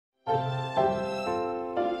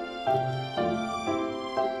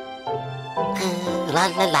La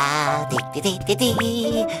la la, dee dee dee dee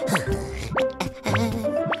dee.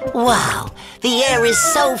 Wow, the air is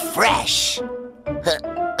so fresh.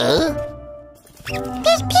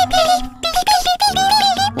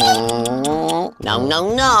 No,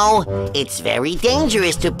 no, no. It's very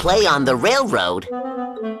dangerous to play on the railroad.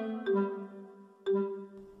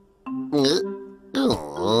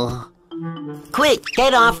 Quick,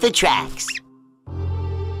 get off the tracks.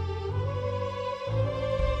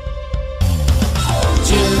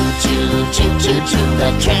 Choo-choo-choo-choo-choo,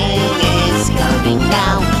 the train is coming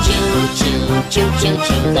now.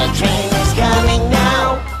 Choo-choo-choo-choo-choo, the train is coming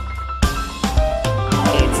now.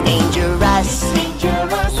 It's dangerous,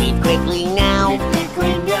 leave quickly now,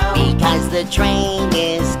 because the train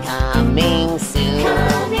is coming soon.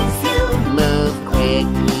 Move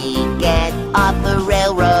quickly, get off the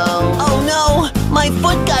railroad. Oh no, my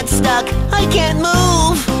foot got stuck, I can't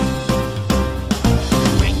move.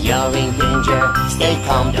 You're in danger, stay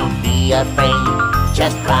calm, don't be afraid.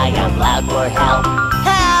 Just cry out loud for help.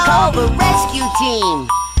 Help! Call the rescue team!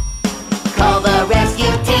 Call the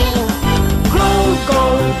rescue team! Go, go,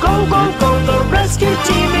 go, go, go, the rescue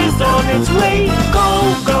team is on its way. Go,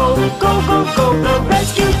 go, go, go, go, the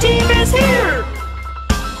rescue team is here.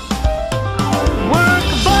 Work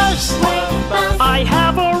bus, I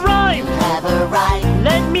have arrived.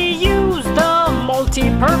 Let me use the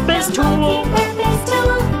multi-purpose tool.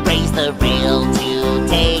 Raise the rail to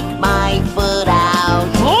take my foot out.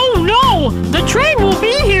 Oh no! The train will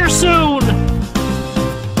be here soon!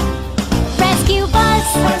 Rescue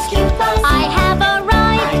bus, I have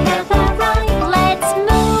arrived. Let's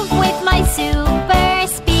move with my super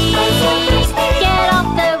speed. Get off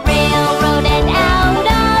the railroad and out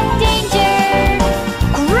of danger.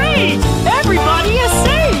 Great! Everybody is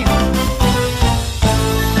safe!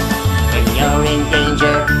 When you're in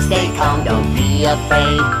danger, stay calm, don't be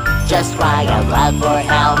afraid. Just cry out loud for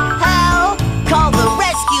help. Help! Call the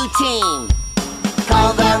rescue team!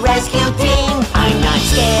 Call the rescue team! I'm not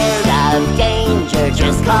scared of danger,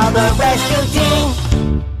 just call the rescue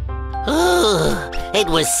team! Ugh, it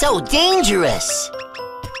was so dangerous!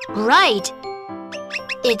 Right.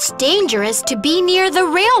 It's dangerous to be near the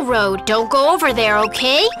railroad. Don't go over there,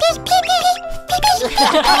 okay?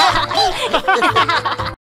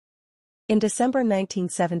 In December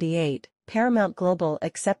 1978, Paramount Global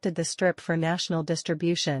accepted the strip for national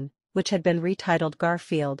distribution, which had been retitled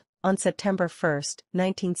Garfield, on September 1,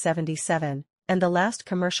 1977, and the last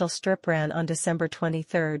commercial strip ran on December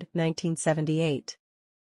 23, 1978.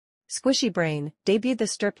 Squishy Brain debuted the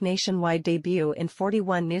strip nationwide debut in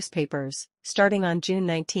 41 newspapers, starting on June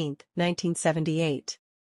 19, 1978.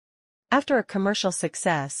 After a commercial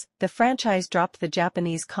success, the franchise dropped the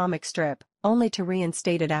Japanese comic strip, only to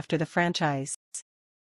reinstate it after the franchise.